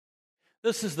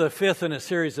This is the fifth in a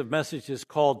series of messages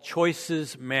called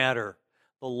Choices Matter,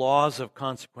 the Laws of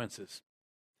Consequences.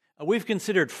 We've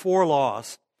considered four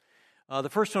laws.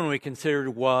 The first one we considered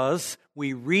was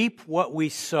we reap what we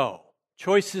sow.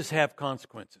 Choices have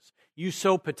consequences. You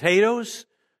sow potatoes,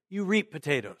 you reap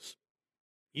potatoes.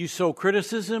 You sow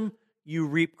criticism, you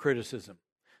reap criticism.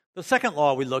 The second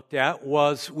law we looked at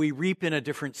was we reap in a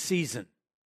different season.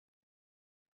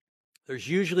 There's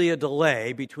usually a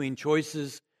delay between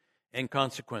choices and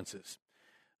consequences.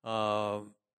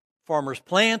 Farmers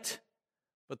plant,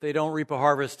 but they don't reap a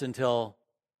harvest until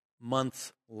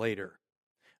months later.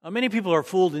 Many people are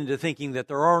fooled into thinking that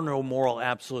there are no moral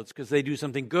absolutes because they do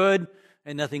something good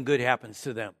and nothing good happens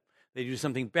to them. They do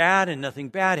something bad and nothing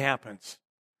bad happens.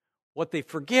 What they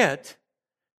forget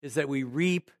is that we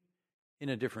reap in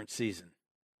a different season.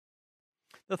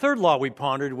 The third law we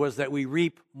pondered was that we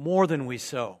reap more than we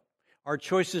sow. Our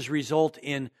choices result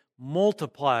in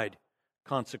multiplied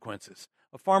consequences.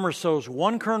 A farmer sows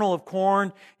one kernel of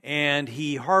corn and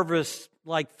he harvests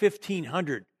like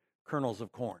 1,500 kernels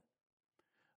of corn.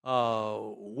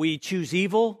 We choose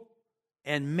evil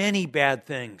and many bad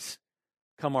things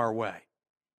come our way.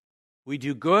 We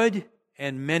do good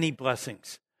and many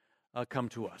blessings come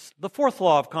to us. The fourth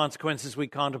law of consequences we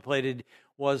contemplated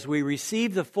was we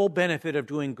receive the full benefit of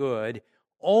doing good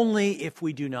only if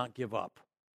we do not give up.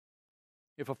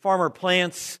 If a farmer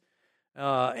plants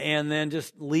and then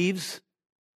just leaves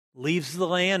the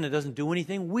land and doesn't do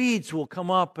anything, weeds will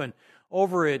come up and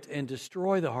over it and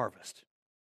destroy the harvest.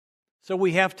 So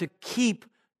we have to keep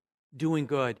doing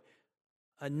good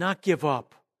and not give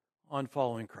up on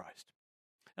following Christ.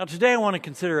 Now today I want to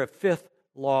consider a fifth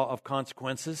law of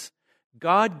consequences.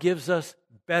 God gives us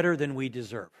better than we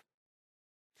deserve.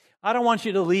 I don't want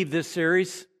you to leave this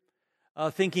series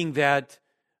thinking that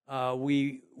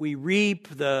we reap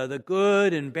the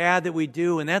good and bad that we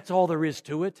do, and that's all there is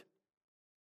to it.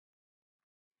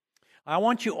 I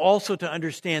want you also to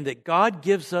understand that God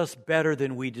gives us better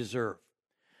than we deserve.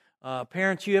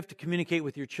 Parents, you have to communicate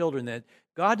with your children that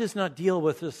God does not deal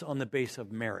with us on the basis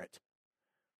of merit,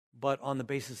 but on the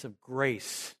basis of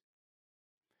grace.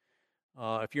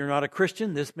 If you're not a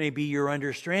Christian, this may be your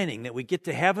understanding, that we get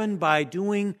to heaven by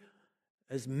doing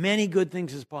as many good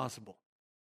things as possible.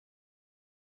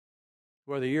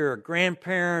 Whether you're a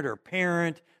grandparent or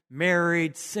parent,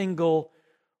 married, single,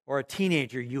 or a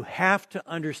teenager, you have to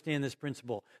understand this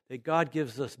principle, that God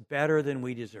gives us better than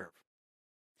we deserve.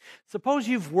 Suppose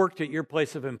you've worked at your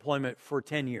place of employment for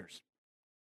 10 years.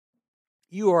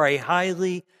 You are a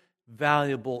highly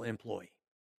valuable employee.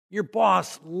 Your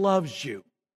boss loves you.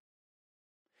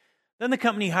 Then the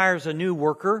company hires a new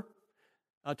worker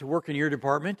to work in your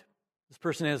department. This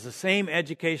person has the same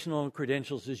educational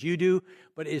credentials as you do,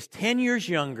 but is 10 years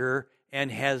younger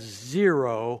and has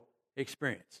zero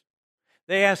experience.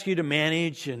 They ask you to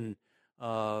manage and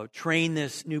train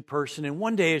this new person, and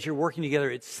one day as you're working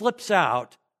together, it slips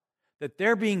out that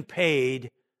they're being paid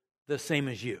the same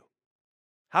as you.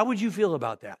 How would you feel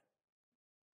about that?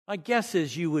 My guess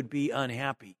is you would be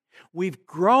unhappy. We've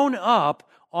grown up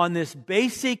on this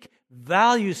basic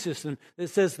value system that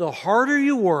says the harder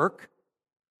you work,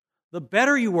 the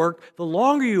better you work, the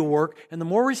longer you work, and the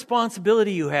more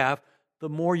responsibility you have, the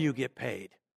more you get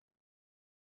paid.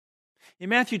 In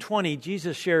Matthew 20,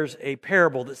 Jesus shares a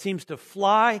parable that seems to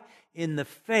fly in the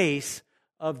face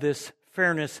of this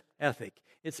fairness ethic.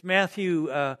 It's Matthew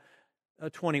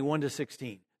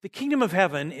 21-16. The kingdom of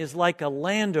heaven is like a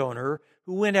landowner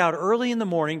who went out early in the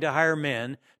morning to hire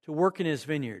men to work in his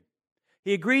vineyard.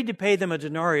 He agreed to pay them a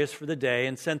denarius for the day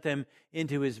and sent them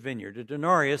into his vineyard. A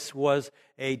denarius was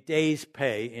a day's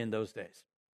pay in those days.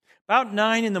 About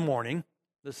 9 in the morning,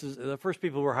 this is the first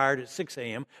people were hired at 6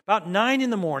 a.m. About 9 in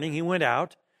the morning, he went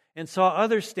out and saw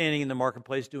others standing in the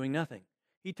marketplace doing nothing.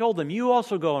 He told them, "You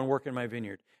also go and work in my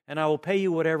vineyard, and I will pay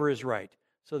you whatever is right."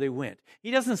 So they went.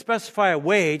 He doesn't specify a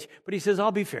wage, but he says,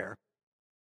 "I'll be fair."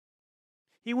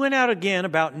 He went out again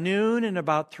about noon and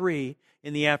about 3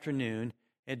 in the afternoon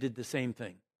and did the same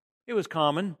thing. It was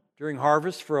common during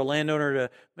harvest for a landowner to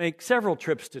make several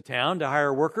trips to town to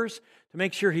hire workers to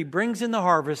make sure he brings in the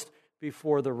harvest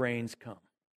before the rains come.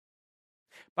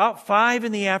 About 5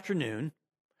 in the afternoon,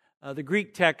 the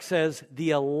Greek text says the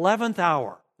 11th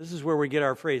hour. This is where we get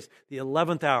our phrase, the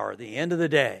 11th hour, the end of the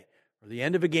day, or the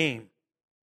end of a game.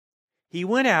 He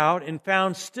went out and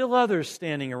found still others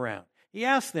standing around. He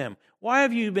asked them, "Why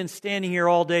have you been standing here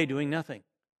all day doing nothing?"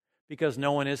 "Because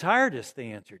no one has hired us,"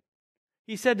 they answered.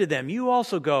 He said to them, "You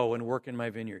also go and work in my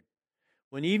vineyard."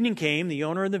 When evening came, the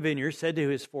owner of the vineyard said to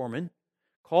his foreman,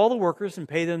 "Call the workers and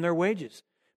pay them their wages,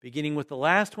 beginning with the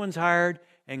last ones hired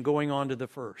and going on to the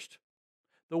first."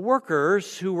 The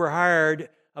workers who were hired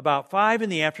about 5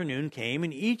 p.m. came,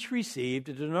 and each received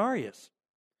a denarius.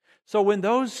 So when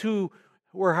those who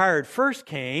were hired first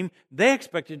came, they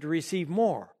expected to receive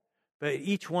more, but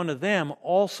each one of them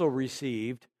also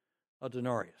received a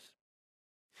denarius.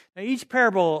 Now, each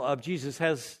parable of Jesus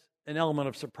has an element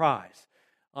of surprise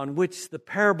on which the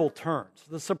parable turns.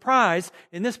 The surprise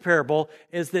in this parable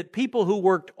is that people who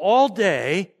worked all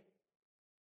day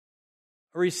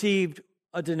received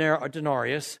a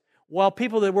denarius, while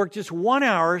people that worked just 1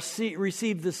 hour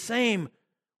received the same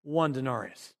 1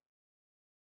 denarius.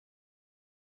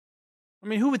 I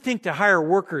mean, who would think to hire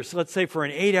workers, let's say for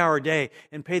an 8-hour day,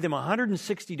 and pay them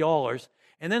 $160,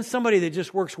 and then somebody that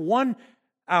just works 1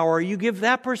 hour, you give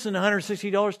that person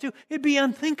 $160 too? It'd be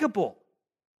unthinkable.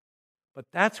 But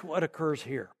that's what occurs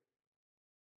here.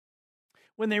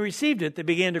 When they received it, they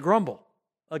began to grumble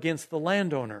against the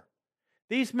landowner.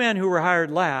 These men who were hired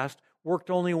last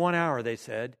worked only 1 hour, they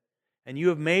said, and you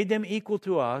have made them equal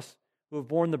to us who have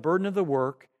borne the burden of the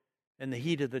work and the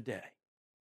heat of the day.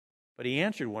 But he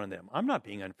answered one of them, I'm not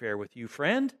being unfair with you,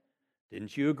 friend.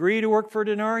 Didn't you agree to work for a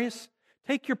denarius?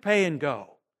 Take your pay and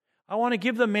go. I want to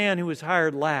give the man who was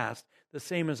hired last the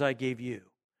same as I gave you.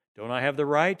 Don't I have the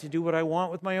right to do what I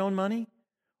want with my own money?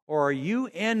 Or are you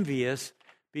envious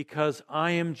because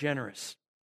I am generous?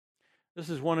 This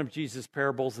is one of Jesus'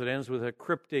 parables that ends with a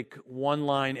cryptic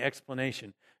one-line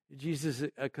explanation. Jesus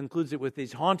concludes it with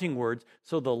these haunting words,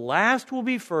 so the last will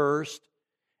be first,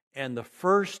 and the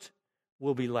first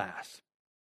will be last.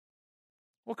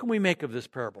 What can we make of this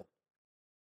parable?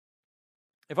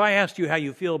 If I asked you how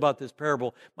you feel about this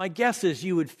parable, my guess is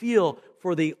you would feel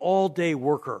for the all-day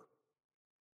worker.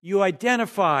 You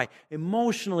identify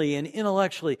emotionally and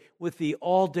intellectually with the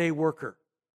all-day worker.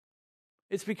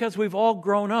 It's because we've all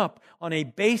grown up on a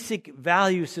basic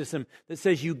value system that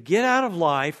says you get out of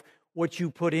life what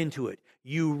you put into it.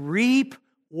 You reap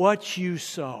what you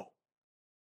sow.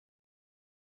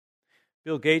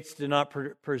 Bill Gates did not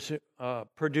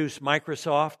produce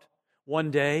Microsoft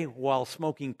one day while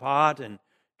smoking pot and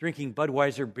drinking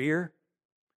Budweiser beer.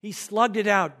 He slugged it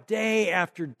out day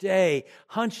after day,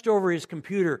 hunched over his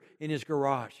computer in his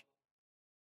garage.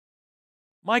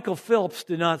 Michael Phelps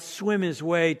did not swim his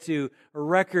way to a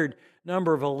record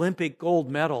number of Olympic gold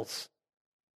medals,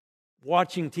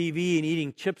 watching TV and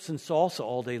eating chips and salsa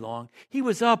all day long. He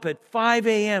was up at 5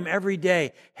 a.m. every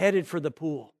day, headed for the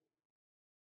pool.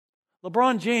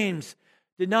 LeBron James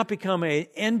did not become an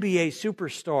NBA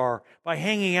superstar by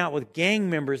hanging out with gang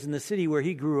members in the city where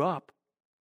he grew up.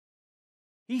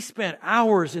 He spent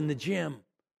hours in the gym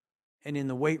and in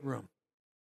the weight room.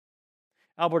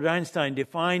 Albert Einstein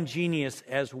defined genius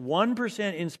as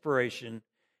 1% inspiration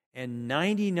and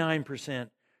 99%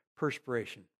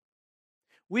 perspiration.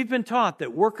 We've been taught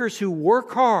that workers who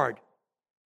work hard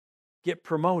get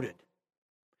promoted.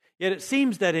 Yet it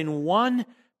seems that in one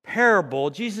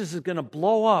parable, Jesus is going to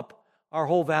blow up our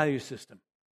whole value system.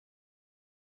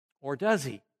 Or does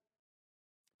he?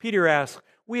 Peter asks,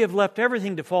 we have left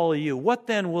everything to follow you. What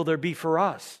then will there be for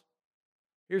us?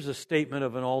 Here's a statement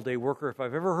of an all-day worker if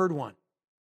I've ever heard one.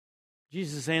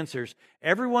 Jesus answers,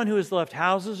 everyone who has left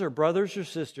houses or brothers or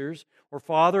sisters or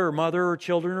father or mother or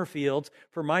children or fields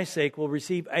for my sake will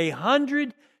receive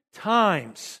 100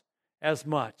 times as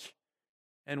much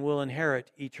and will inherit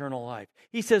eternal life.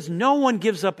 He says, no one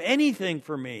gives up anything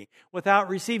for me without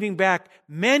receiving back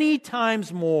many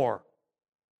times more.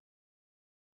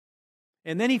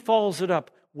 And then he follows it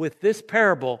up with this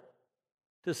parable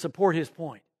to support his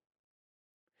point.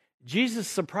 Jesus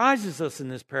surprises us in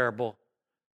this parable,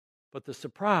 but the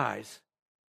surprise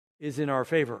is in our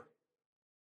favor.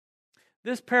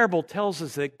 This parable tells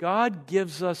us that God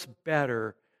gives us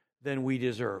better than we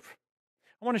deserve.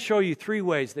 I want to show you 3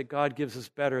 ways that God gives us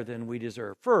better than we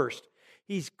deserve. First,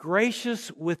 He's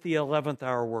gracious with the 11th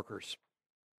hour workers.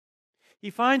 He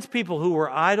finds people who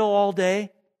were idle all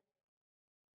day,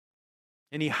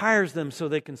 and He hires them so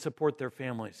they can support their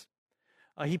families.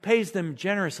 He pays them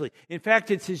generously. In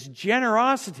fact, it's His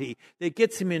generosity that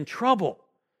gets Him in trouble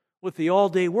with the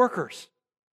all-day workers.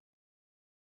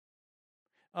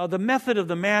 The method of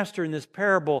the master in this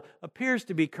parable appears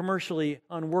to be commercially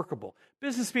unworkable.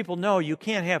 Business people know you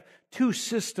can't have 2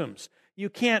 systems. You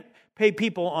can't pay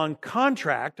people on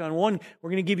contract. On one, we're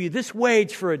going to give you this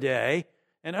wage for a day,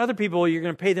 and other people, you're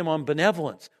going to pay them on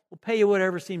benevolence. We'll pay you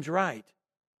whatever seems right.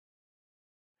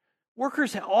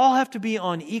 Workers all have to be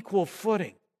on equal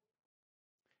footing.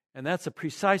 And that's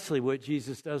precisely what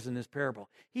Jesus does in this parable.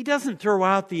 He doesn't throw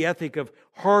out the ethic of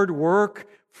hard work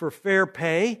for fair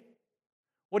pay.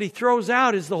 What He throws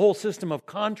out is the whole system of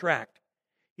contract.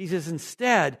 He says,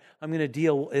 instead, I'm going to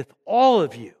deal with all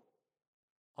of you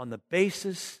on the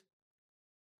basis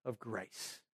of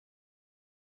grace.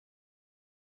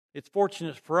 It's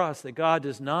fortunate for us that God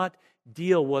does not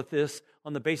deal with this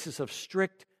on the basis of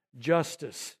strict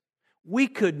justice. We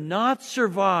could not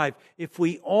survive if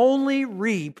we only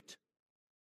reaped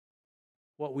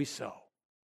what we sow.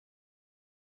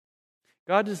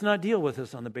 God does not deal with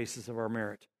us on the basis of our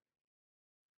merit.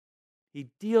 He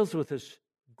deals with us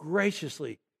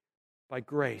graciously by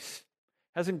grace.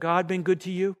 Hasn't God been good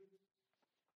to you?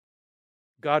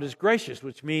 God is gracious,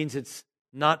 which means it's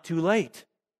not too late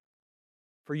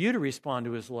for you to respond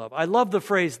to His love. I love the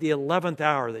phrase, the 11th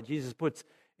hour, that Jesus puts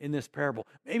in this parable.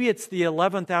 Maybe it's the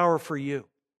 11th hour for you.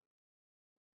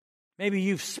 Maybe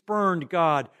you've spurned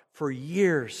God for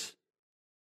years,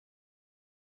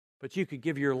 but you could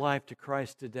give your life to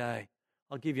Christ today.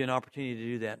 I'll give you an opportunity to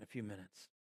do that in a few minutes.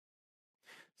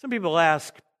 Some people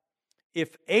ask,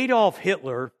 if Adolf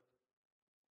Hitler,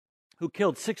 who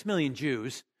killed 6 million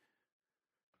Jews,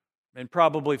 and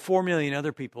probably 4 million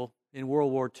other people in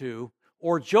World War II,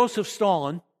 or Joseph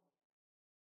Stalin,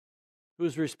 who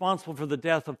was responsible for the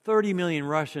death of 30 million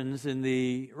Russians in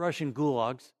the Russian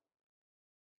gulags,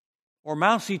 or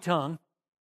Mao Zedong,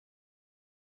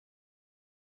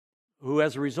 who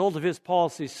as a result of his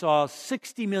policy saw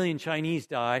 60 million Chinese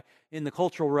die in the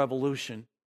Cultural Revolution,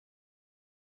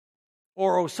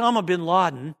 or Osama bin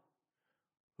Laden,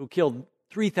 who killed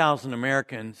 3,000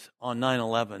 Americans on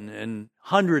 9/11, and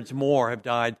hundreds more have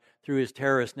died through his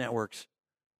terrorist networks.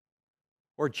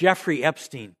 Or Jeffrey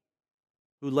Epstein,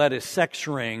 who led a sex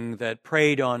ring that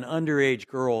preyed on underage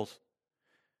girls.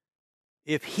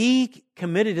 If he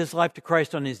committed his life to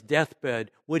Christ on his deathbed,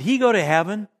 would he go to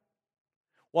heaven?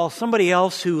 While somebody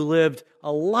else who lived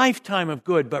a lifetime of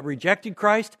good but rejected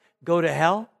Christ go to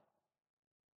hell?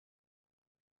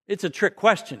 It's a trick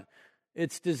question.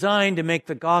 It's designed to make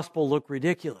the gospel look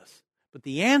ridiculous. But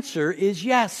the answer is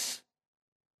yes.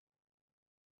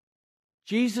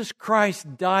 Jesus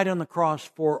Christ died on the cross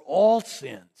for all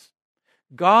sins.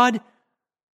 God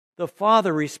the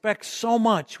Father respects so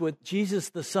much what Jesus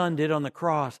the Son did on the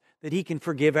cross that He can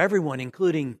forgive everyone,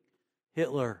 including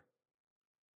Hitler,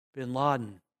 bin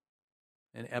Laden,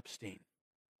 and Epstein.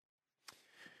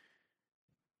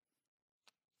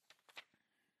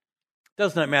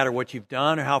 Does not matter what you've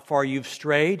done or how far you've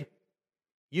strayed.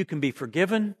 You can be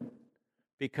forgiven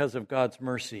because of God's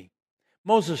mercy.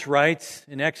 Moses writes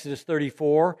in Exodus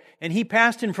 34, and he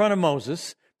passed in front of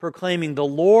Moses, proclaiming, the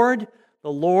Lord,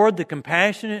 the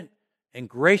compassionate and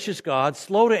gracious God,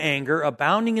 slow to anger,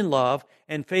 abounding in love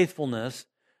and faithfulness,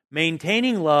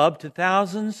 maintaining love to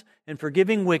thousands and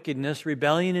forgiving wickedness,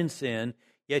 rebellion, and sin.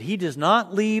 Yet He does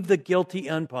not leave the guilty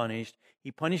unpunished.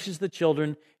 He punishes the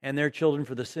children and their children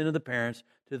for the sin of the parents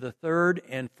to the third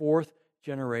and fourth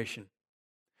generation.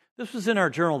 This was in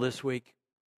our journal this week.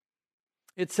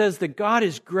 It says that God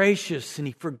is gracious and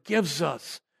He forgives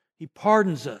us. He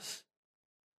pardons us.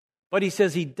 But He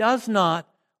says He does not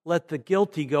let the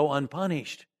guilty go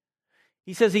unpunished.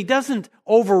 He says He doesn't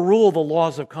overrule the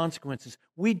laws of consequences.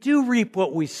 We do reap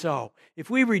what we sow. If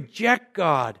we reject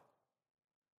God,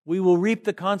 we will reap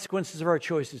the consequences of our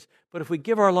choices. But if we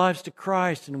give our lives to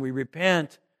Christ and we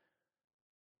repent,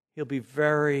 He'll be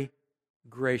very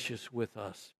gracious with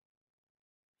us.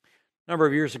 A number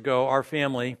of years ago, our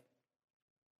family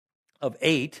of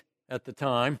 8 at the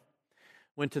time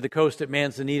went to the coast at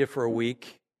Manzanita for a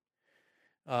week.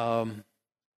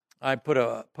 I put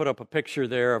up a picture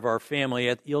there of our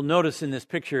family. You'll notice in this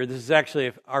picture, this is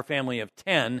actually our family of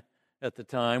 10 at the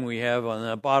time. We have on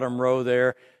the bottom row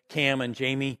there Cam and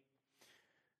Jamie.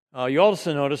 You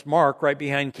also notice Mark right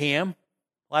behind Cam.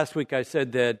 Last week I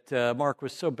said that Mark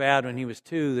was so bad when he was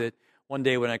 2 that one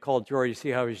day when I called Jory to see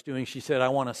how he was doing, she said, I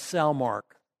want to sell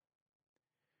Mark.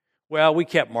 Well, we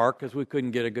kept Mark because we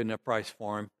couldn't get a good enough price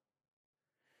for him.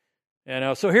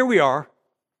 And so here we are.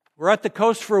 We're at the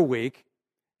coast for a week,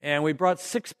 and we brought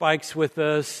 6 bikes with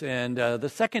us, and the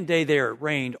second day there, it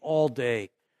rained all day.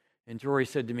 And Jory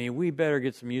said to me, we better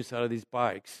get some use out of these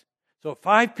bikes. So at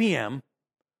 5 p.m.,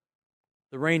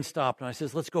 the rain stopped, and I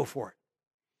says, let's go for it.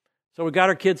 So we got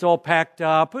our kids all packed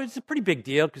up. It's a pretty big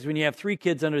deal, because when you have 3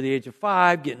 kids under the age of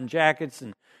 5, getting jackets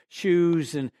and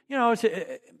shoes, and,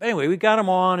 anyway, we got them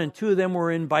on, and 2 of them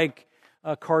were in bike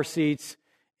car seats,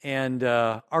 and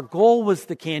our goal was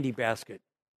the candy basket,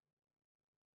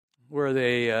 where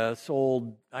they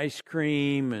sold ice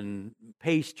cream and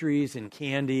pastries and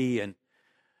candy, and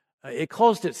it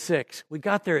closed at 6. We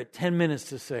got there at 10 minutes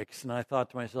to 6, and I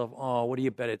thought to myself, oh, what do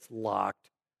you bet it's locked?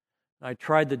 And I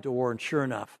tried the door, and sure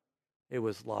enough, it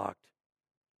was locked.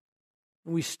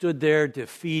 And we stood there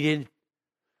defeated,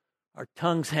 our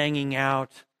tongues hanging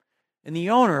out, and the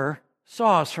owner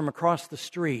saw us from across the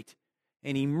street,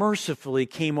 and he mercifully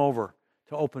came over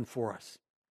to open for us.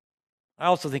 I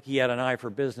also think he had an eye for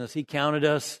business. He counted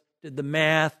us, did the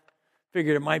math,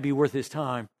 figured it might be worth his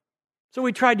time. So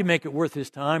we tried to make it worth his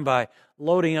time by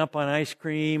loading up on ice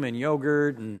cream and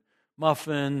yogurt and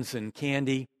muffins and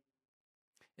candy.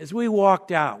 As we walked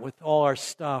out with all our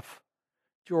stuff,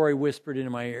 Jory whispered into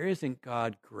my ear, "Isn't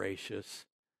God gracious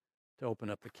to open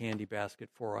up the candy basket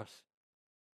for us?"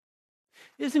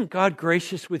 Isn't God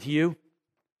gracious with you?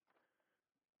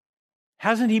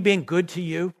 Hasn't he been good to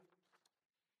you?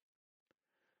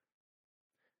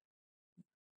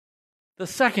 The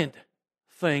second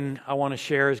thing I want to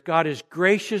share is God is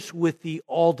gracious with the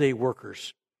all-day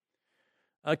workers.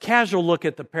 A casual look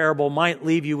at the parable might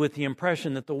leave you with the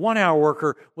impression that the one-hour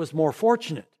worker was more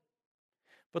fortunate.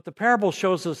 But the parable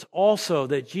shows us also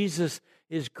that Jesus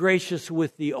is gracious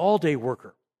with the all-day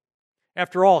worker.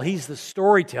 After all, he's the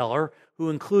storyteller who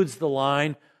includes the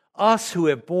line, "Us who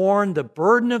have borne the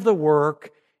burden of the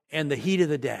work and the heat of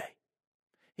the day."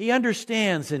 He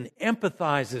understands and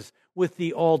empathizes with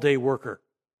the all-day worker.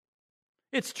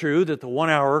 It's true that the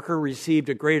one-hour worker received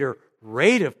a greater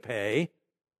rate of pay,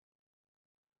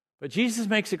 but Jesus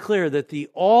makes it clear that the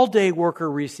all-day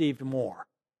worker received more.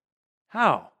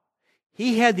 How?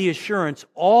 He had the assurance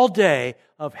all day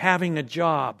of having a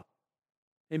job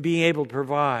and being able to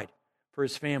provide for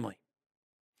his family.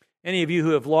 Any of you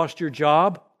who have lost your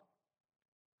job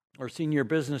or seen your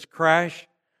business crash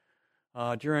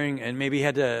during and maybe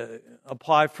had to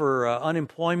apply for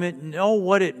unemployment know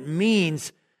what it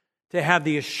means to have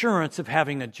the assurance of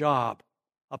having a job,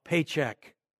 a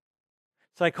paycheck.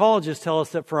 Psychologists tell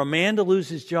us that for a man to lose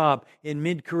his job in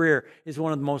mid-career is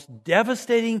one of the most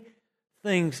devastating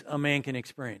things a man can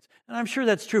experience. And I'm sure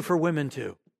that's true for women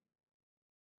too.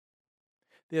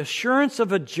 The assurance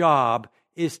of a job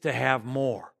is to have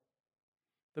more.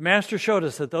 The Master showed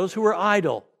us that those who were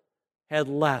idle had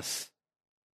less.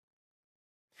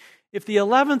 If the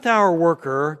 11th hour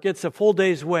worker gets a full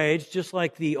day's wage, just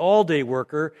like the all-day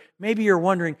worker, maybe you're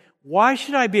wondering, why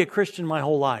should I be a Christian my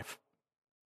whole life?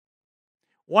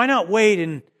 Why not wait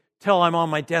until I'm on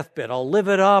my deathbed? I'll live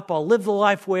it up. I'll live the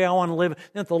life way I want to live it.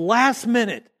 And at the last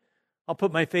minute, I'll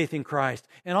put my faith in Christ.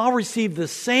 And I'll receive the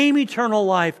same eternal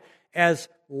life as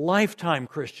lifetime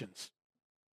Christians.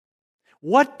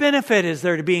 What benefit is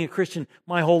there to being a Christian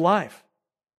my whole life?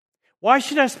 Why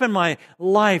should I spend my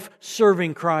life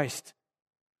serving Christ?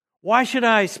 Why should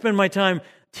I spend my time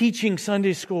teaching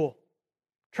Sunday school,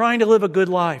 trying to live a good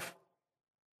life?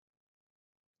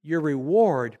 Your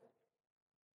reward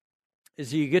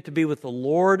is that you get to be with the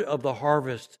Lord of the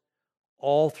harvest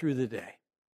all through the day.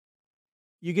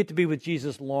 You get to be with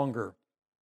Jesus longer.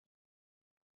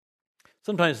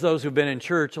 Sometimes those who've been in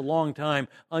church a long time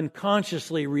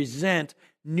unconsciously resent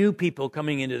new people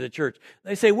coming into the church.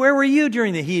 They say, "Where were you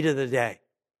during the heat of the day?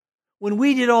 When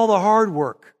we did all the hard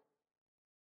work?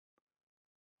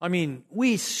 I mean,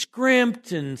 we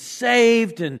scrimped and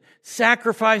saved and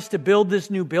sacrificed to build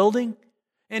this new building.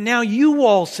 And now you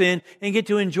waltz in and get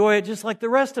to enjoy it just like the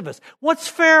rest of us. What's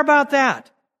fair about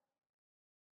that?"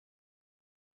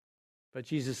 But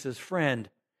Jesus says, "Friend,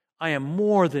 I am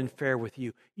more than fair with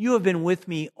you. You have been with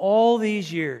me all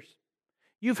these years.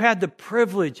 You've had the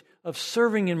privilege of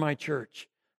serving in my church.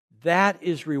 That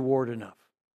is reward enough."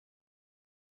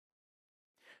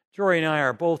 Jory and I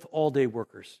are both all-day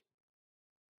workers.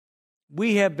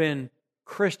 We have been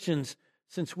Christians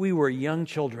since we were young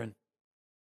children.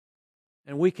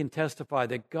 And we can testify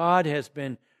that God has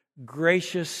been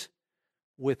gracious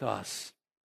with us.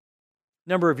 A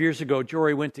number of years ago,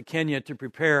 Jory went to Kenya to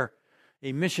prepare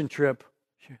a mission trip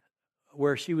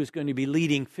where she was going to be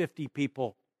leading 50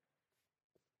 people.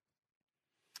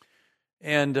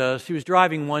 And she was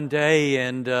driving one day,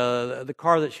 and the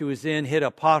car that she was in hit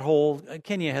a pothole.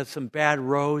 Kenya has some bad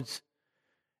roads.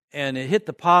 And it hit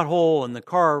the pothole, and the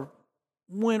car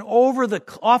went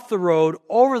off the road,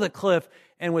 over the cliff,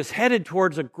 and was headed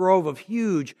towards a grove of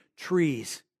huge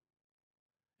trees.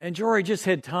 And Jory just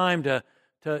had time to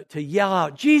yell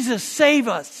out, "Jesus, save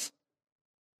us!"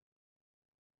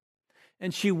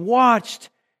 And she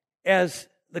watched as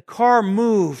the car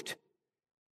moved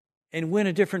and went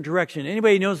a different direction.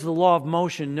 Anybody who knows the law of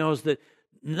motion knows that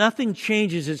nothing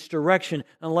changes its direction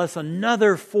unless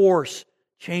another force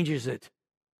changes it.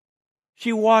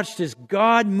 She watched as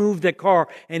God moved that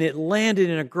car, and it landed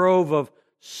in a grove of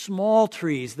small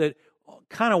trees that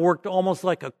kind of worked almost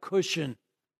like a cushion.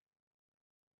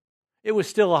 It was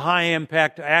still a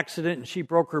high-impact accident, and she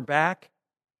broke her back.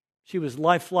 She was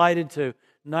life-flighted to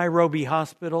Nairobi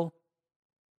Hospital.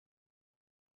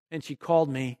 And she called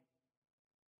me.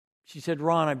 She said,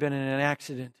 "Ron, I've been in an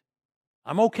accident.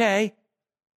 I'm okay.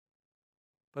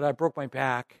 but I broke my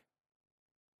back.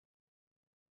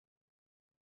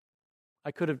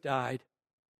 I could have died.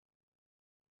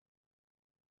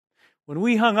 When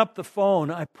we hung up the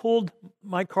phone, I pulled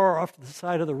my car off to the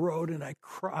side of the road and I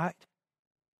cried.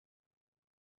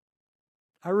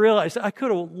 I realized I could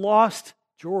have lost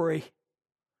Jory.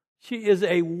 She is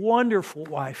a wonderful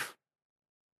wife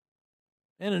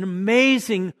and an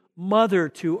amazing mother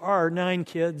to our 9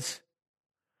 kids.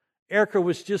 Erica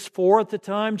was just 4 at the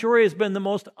time. Jory has been the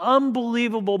most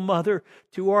unbelievable mother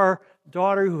to our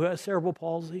daughter who has cerebral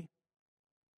palsy.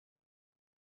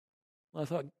 I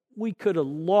thought, we could have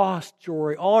lost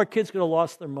Jory. All our kids could have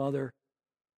lost their mother.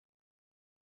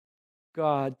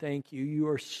 God, thank you. You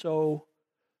are so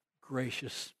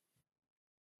gracious.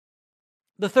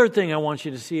 The third thing I want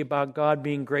you to see about God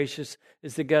being gracious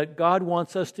is that God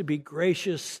wants us to be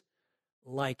gracious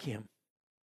like Him.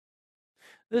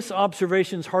 This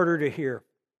observation is harder to hear.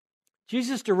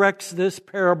 Jesus directs this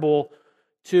parable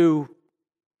to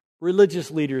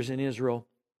religious leaders in Israel.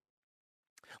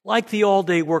 Like the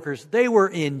all-day workers, they were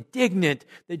indignant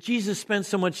that Jesus spent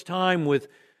so much time with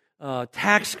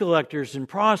tax collectors and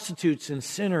prostitutes and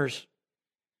sinners.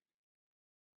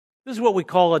 This is what we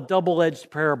call a double-edged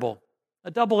parable.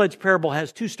 A double-edged parable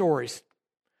has 2 stories.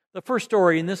 The first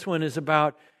story in this one is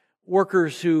about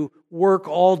workers who work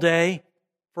all day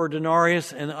for a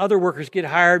denarius, and other workers get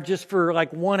hired just for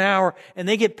like 1 hour, and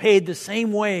they get paid the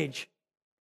same wage.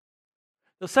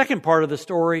 The second part of the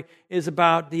story is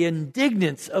about the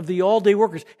indignance of the all-day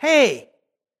workers. Hey,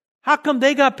 how come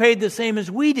they got paid the same as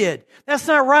we did? That's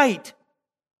not right.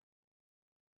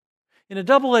 In a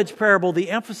double-edged parable,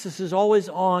 the emphasis is always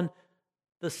on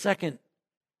the second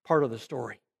part of the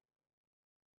story.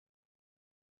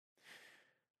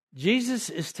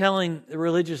 Jesus is telling the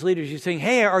religious leaders, he's saying,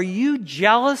 hey, are you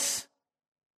jealous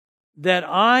that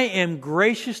I am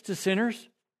gracious to sinners?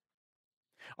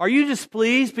 Are you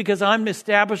displeased because I'm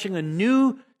establishing a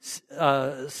new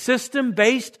system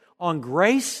based on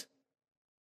grace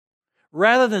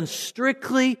rather than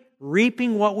strictly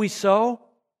reaping what we sow?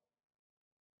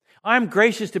 I'm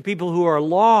gracious to people who are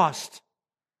lost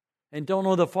and don't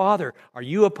know the Father. Are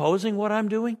you opposing what I'm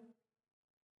doing?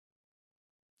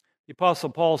 The Apostle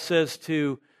Paul says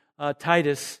to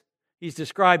Titus, he's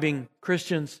describing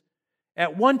Christians,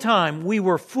 at one time we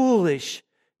were foolish,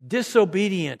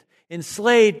 disobedient,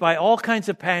 enslaved by all kinds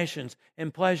of passions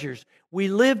and pleasures. We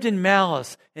lived in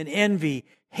malice and envy,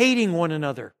 hating one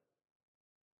another.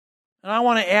 And I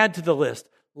want to add to the list,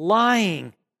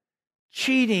 lying,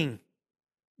 cheating,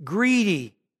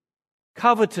 greedy,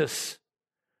 covetous,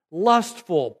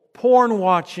 lustful, porn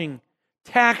watching,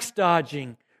 tax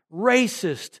dodging,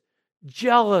 racist,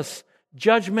 jealous,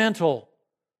 judgmental,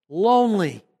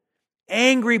 lonely,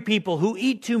 angry people who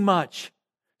eat too much,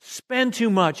 spend too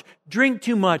much, drink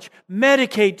too much,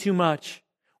 medicate too much,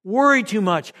 worry too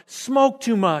much, smoke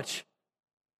too much,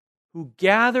 who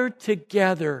gather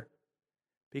together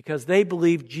because they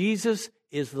believe Jesus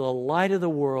is the light of the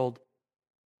world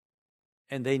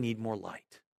and they need more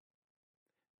light.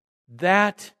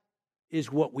 That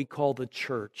is what we call the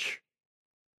church.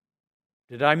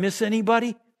 Did I miss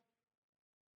anybody?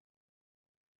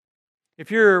 If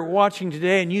you're watching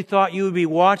today and you thought you would be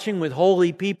watching with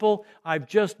holy people, I've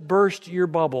just burst your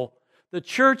bubble. The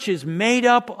church is made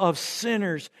up of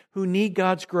sinners who need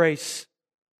God's grace.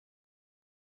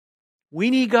 We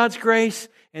need God's grace,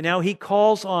 and now He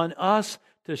calls on us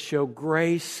to show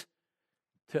grace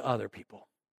to other people.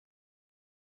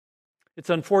 It's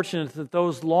unfortunate that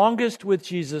those longest with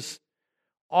Jesus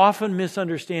often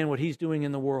misunderstand what He's doing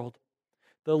in the world.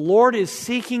 The Lord is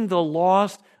seeking the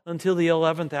lost until the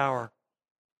 11th hour.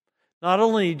 Not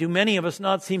only do many of us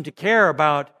not seem to care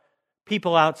about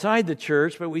people outside the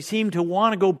church, but we seem to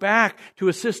want to go back to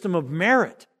a system of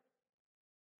merit.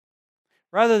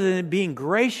 Rather than being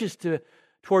gracious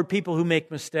toward people who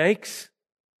make mistakes,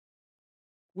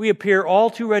 we appear all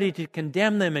too ready to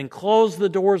condemn them and close the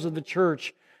doors of the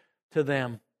church to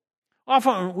them.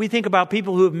 Often we think about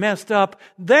people who have messed up.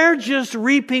 They're just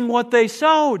reaping what they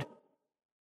sowed.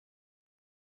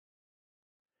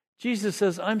 Jesus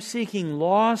says, I'm seeking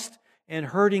lost and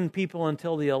hurting people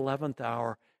until the 11th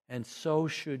hour, and so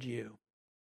should you.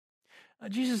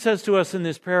 Jesus says to us in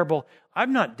this parable, I've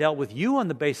not dealt with you on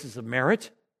the basis of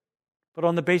merit, but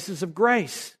on the basis of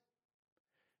grace.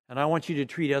 And I want you to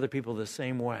treat other people the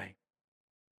same way.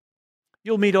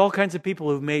 You'll meet all kinds of people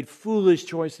who've made foolish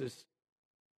choices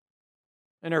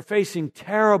and are facing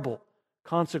terrible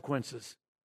consequences.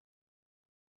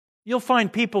 You'll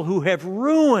find people who have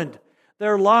ruined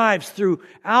their lives through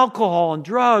alcohol and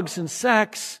drugs and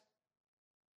sex.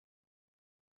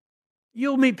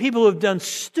 You'll meet people who have done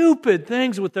stupid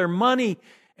things with their money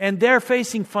and they're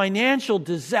facing financial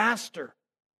disaster.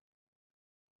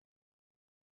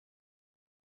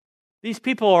 These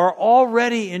people are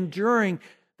already enduring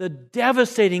the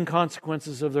devastating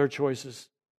consequences of their choices.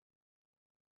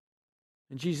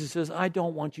 And Jesus says, I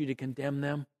don't want you to condemn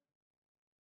them,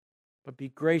 but be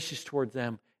gracious toward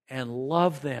them and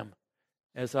love them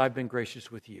as I've been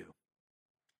gracious with you.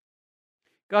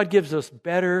 God gives us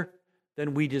better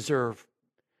than we deserve.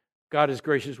 God is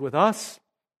gracious with us,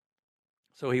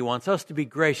 so He wants us to be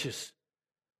gracious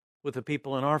with the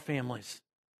people in our families,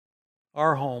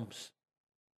 our homes,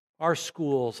 our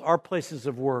schools, our places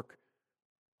of work,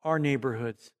 our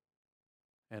neighborhoods,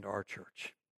 and our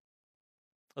church.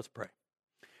 Let's pray.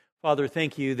 Father,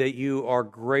 thank you that you are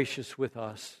gracious with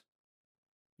us.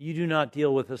 You do not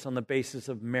deal with us on the basis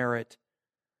of merit,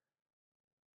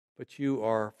 but you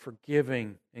are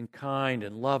forgiving and kind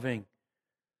and loving,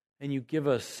 and you give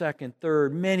us second,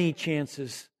 third, many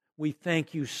chances. We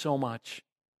thank you so much.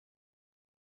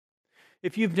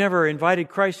 If you've never invited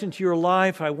Christ into your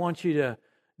life, I want you to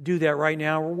do that right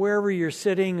now, or wherever you're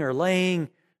sitting or laying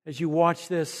as you watch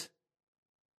this.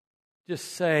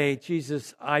 Just say,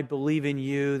 Jesus, I believe in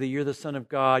you, that you're the Son of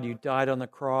God. You died on the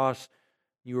cross.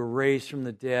 You were raised from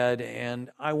the dead,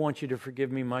 and I want you to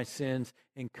forgive me my sins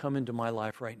and come into my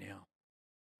life right now.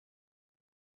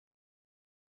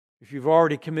 If you've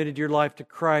already committed your life to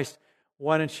Christ,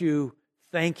 why don't you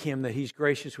thank Him that He's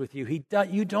gracious with you?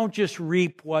 You don't just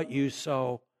reap what you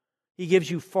sow. He gives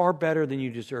you far better than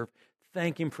you deserve.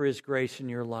 Thank Him for His grace in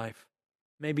your life.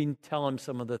 Maybe tell Him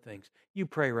some of the things. You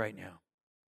pray right now.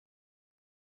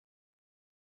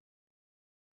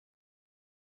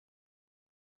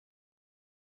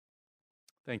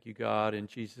 Thank you, God. In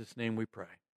Jesus' name we pray.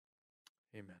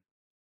 Amen.